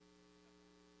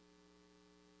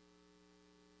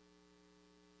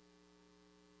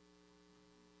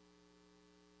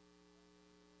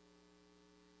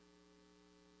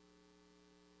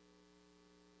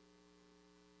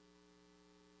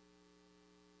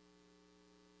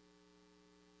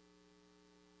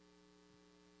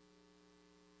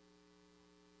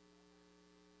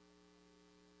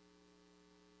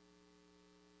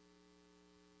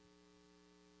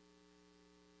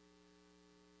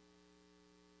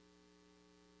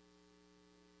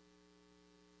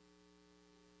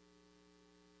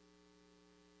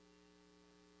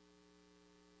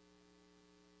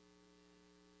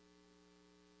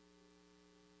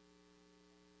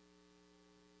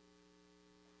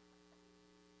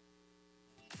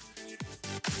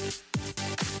Well,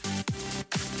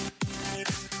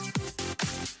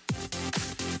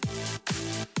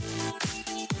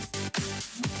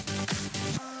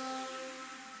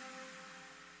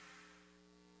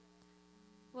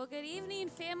 good evening,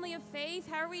 family of faith.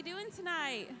 How are we doing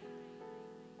tonight?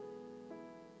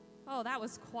 Oh, that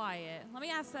was quiet. Let me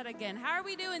ask that again. How are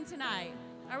we doing tonight?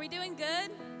 Are we doing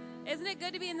good? Isn't it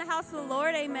good to be in the house of the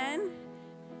Lord? Amen.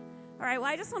 All right,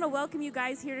 well, I just want to welcome you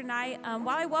guys here tonight. While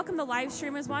I welcome the live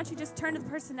streamers, why don't you just turn to the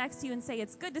person next to you and say,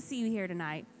 it's good to see you here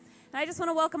tonight. And I just want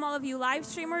to welcome all of you live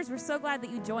streamers. We're so glad that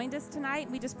you joined us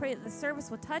tonight. We just pray that the service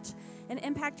will touch and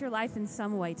impact your life in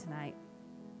some way tonight.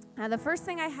 The first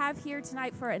thing I have here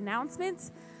tonight for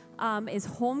announcements is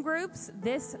home groups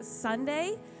this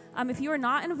Sunday. If you are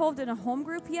not involved in a home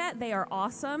group yet, they are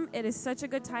awesome. It is such a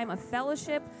good time of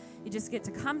fellowship. You just get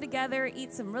to come together,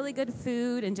 eat some really good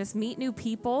food, and just meet new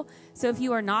people. So if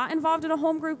you are not involved in a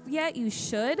home group yet, you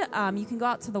should. You can go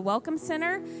out to the Welcome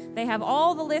Center. They have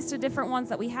all the list of different ones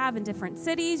that we have in different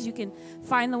cities. You can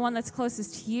find the one that's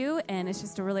closest to you, and it's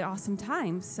just a really awesome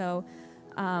time. So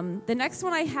the next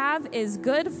one I have is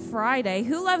Good Friday.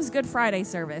 Who loves Good Friday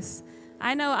service?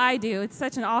 I know I do. It's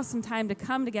such an awesome time to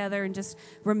come together and just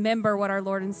remember what our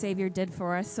Lord and Savior did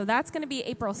for us. So that's going to be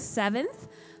April 7th.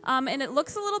 And it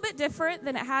looks a little bit different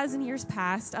than it has in years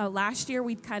past. Last year,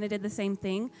 we kind of did the same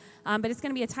thing. But it's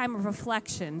going to be a time of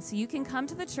reflection. So you can come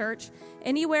to the church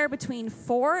anywhere between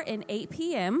 4 and 8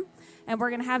 p.m. And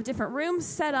we're going to have different rooms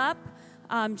set up.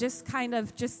 Just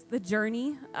the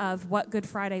journey of what Good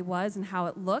Friday was and how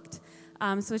it looked.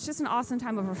 So it's just an awesome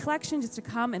time of reflection just to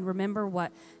come and remember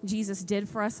what Jesus did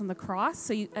for us on the cross.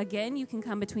 So you can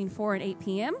come between 4 and 8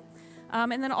 p.m.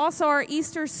 And then also our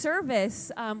Easter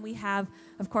service, we have,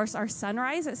 of course, our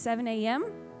sunrise at 7 a.m.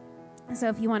 So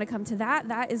if you want to come to that,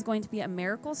 that is going to be a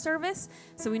miracle service.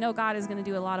 So we know God is going to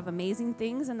do a lot of amazing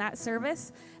things in that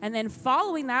service. And then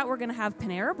following that, we're going to have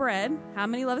Panera Bread. How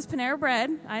many loves Panera Bread?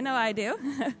 I know I do.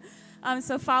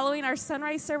 So following our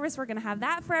sunrise service, we're going to have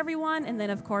that for everyone. And then,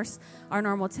 of course, our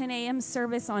normal 10 a.m.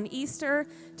 service on Easter,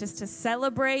 just to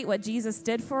celebrate what Jesus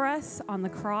did for us on the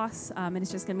cross. And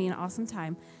it's just going to be an awesome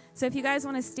time. So if you guys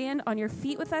want to stand on your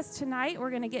feet with us tonight,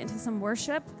 we're going to get into some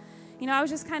worship. You know, I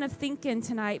was just kind of thinking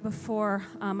tonight before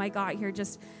I got here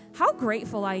just how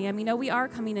grateful I am. You know, we are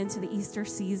coming into the Easter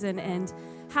season, and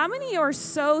how many are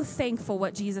so thankful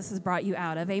what Jesus has brought you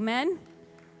out of? Amen?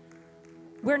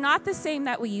 We're not the same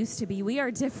that we used to be. We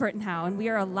are different now, and we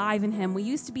are alive in Him. We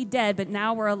used to be dead, but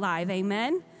now we're alive.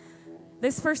 Amen?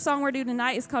 This first song we're doing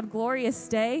tonight is called Glorious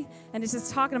Day, and it's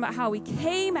just talking about how we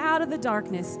came out of the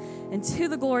darkness into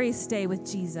the glorious day with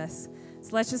Jesus.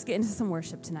 So let's just get into some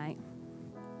worship tonight.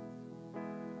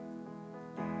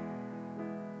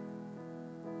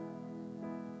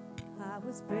 I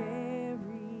was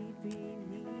buried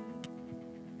beneath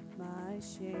my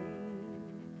shame.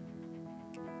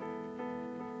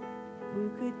 Who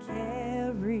could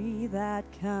carry that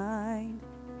kind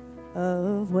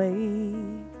of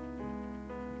weight?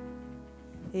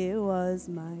 It was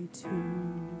my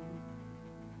tomb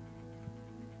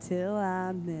till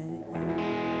I met you.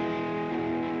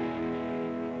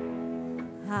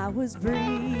 I was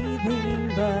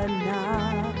breathing but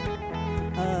not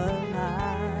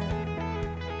alive.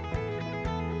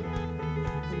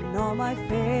 And all my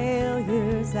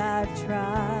failures I've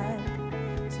tried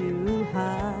to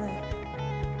hide.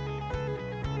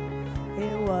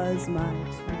 It was my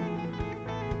tomb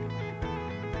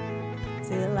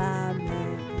till I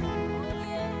met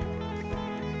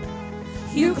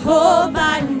you. You called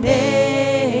my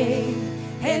name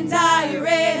and I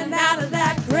ran out of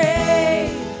that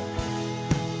grave,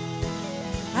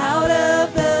 out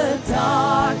of the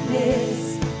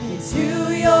darkness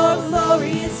into your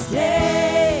glorious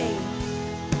day.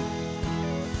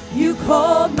 You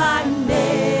called my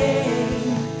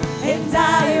name and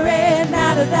I ran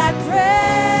out of that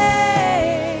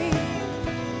grave,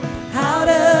 out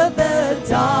of the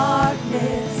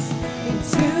darkness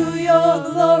into your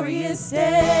glorious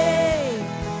day.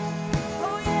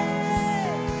 Oh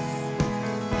yes.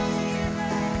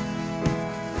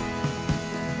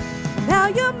 Now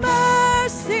your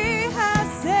mercy has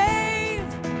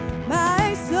saved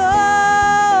my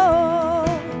soul,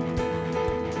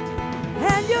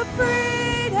 and your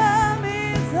freedom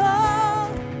is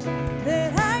all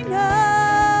that I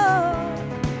know.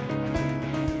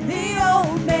 The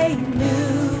old me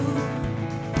knew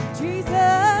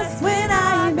Jesus when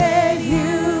I met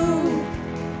you,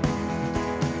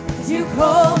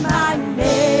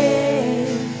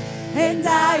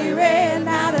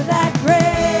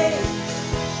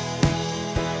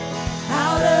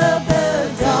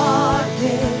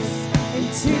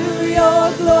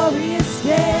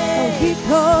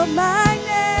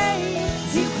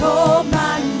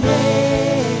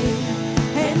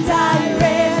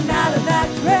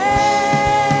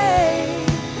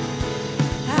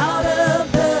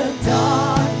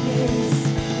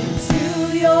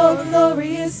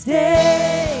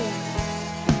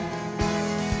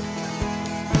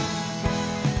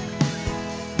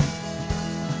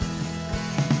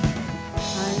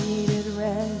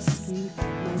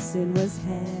 sin was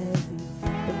heavy,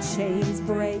 but chains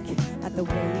break at the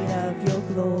weight of your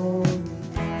glory.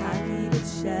 I needed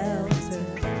shelter,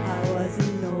 I was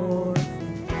an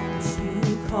orphan, but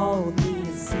you called me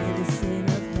a citizen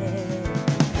of heaven.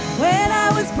 When I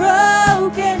was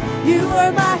broken, you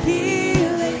were my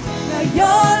healing. Now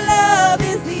your love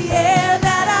is the air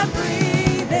that I'm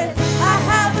breathing. I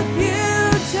have a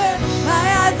future, my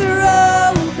eyes are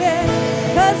open,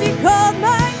 'cause you called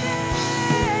my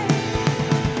name,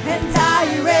 and I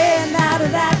ran out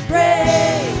of that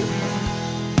grave,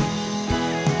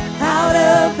 out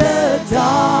of the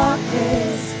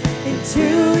darkness into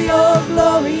your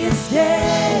glorious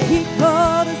day. He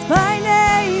called us by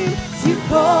name, you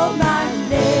called my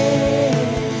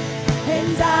name,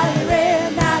 and I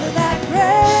ran out of that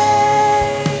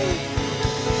grave,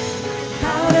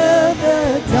 out of the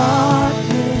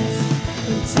darkness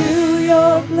into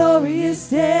your glorious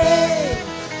day.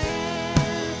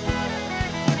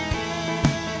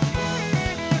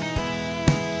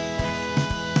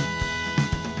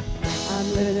 I'm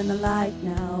living in the light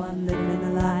now, I'm living in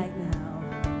the light now.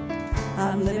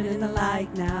 I'm living in the light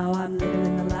now, I'm living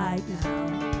in the light now.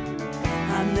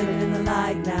 I'm living in the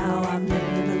light now, I'm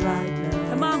living in the light now.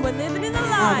 Come on, we're living in the I'm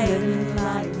light. living in the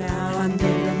light now, I'm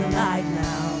living in the light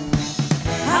now.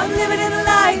 I'm living in the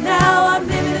light now, I'm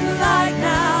living in the light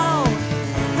now.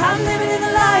 I'm living in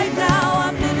the light now,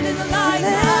 I'm living in the light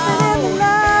now.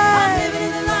 I'm living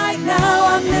in the light now,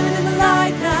 I'm living in the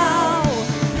light now.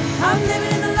 I'm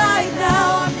living in the light now,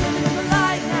 I'm living in the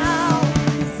light now.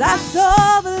 'Cause I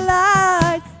saw the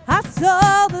light, I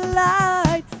saw the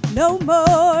light. No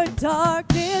more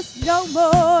darkness, no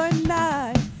more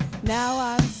night. Now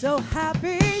I'm so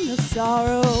happy, no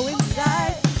sorrow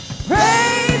inside.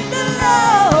 Praise the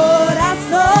Lord, I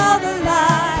saw the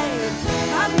light.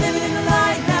 I'm living in the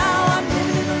light now, I'm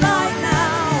living in the light now.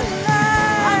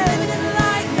 I'm living in the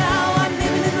light now, I'm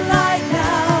living in the light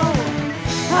now.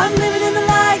 I'm living in the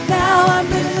light now, I'm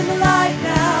living in the light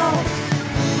now.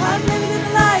 I'm living in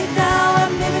the light now,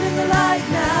 I'm living in the light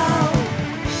now.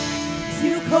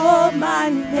 You called my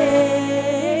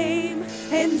name,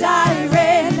 and I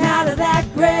ran out of that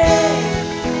grave,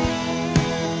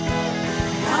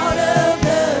 out of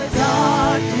the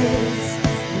darkness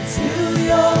into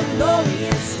your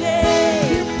glorious day.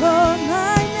 You called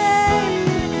my name,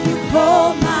 you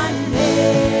called my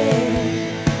name,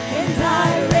 and I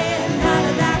ran out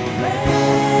of that grave,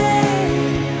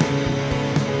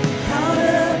 out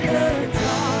of the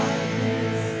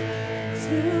darkness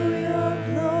to your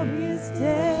glorious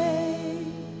day.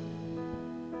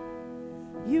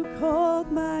 You called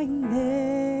my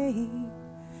name,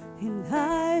 and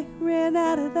I ran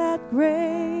out of that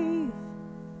grave,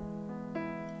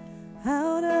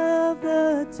 out of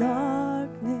the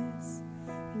darkness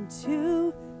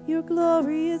into your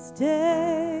glorious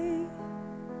day.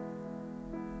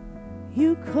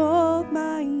 You called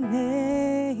my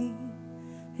name,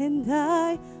 and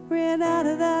I ran out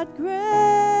of that grave,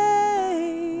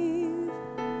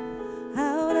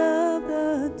 out of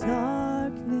the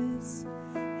darkness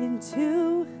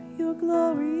into your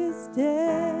glorious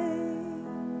day.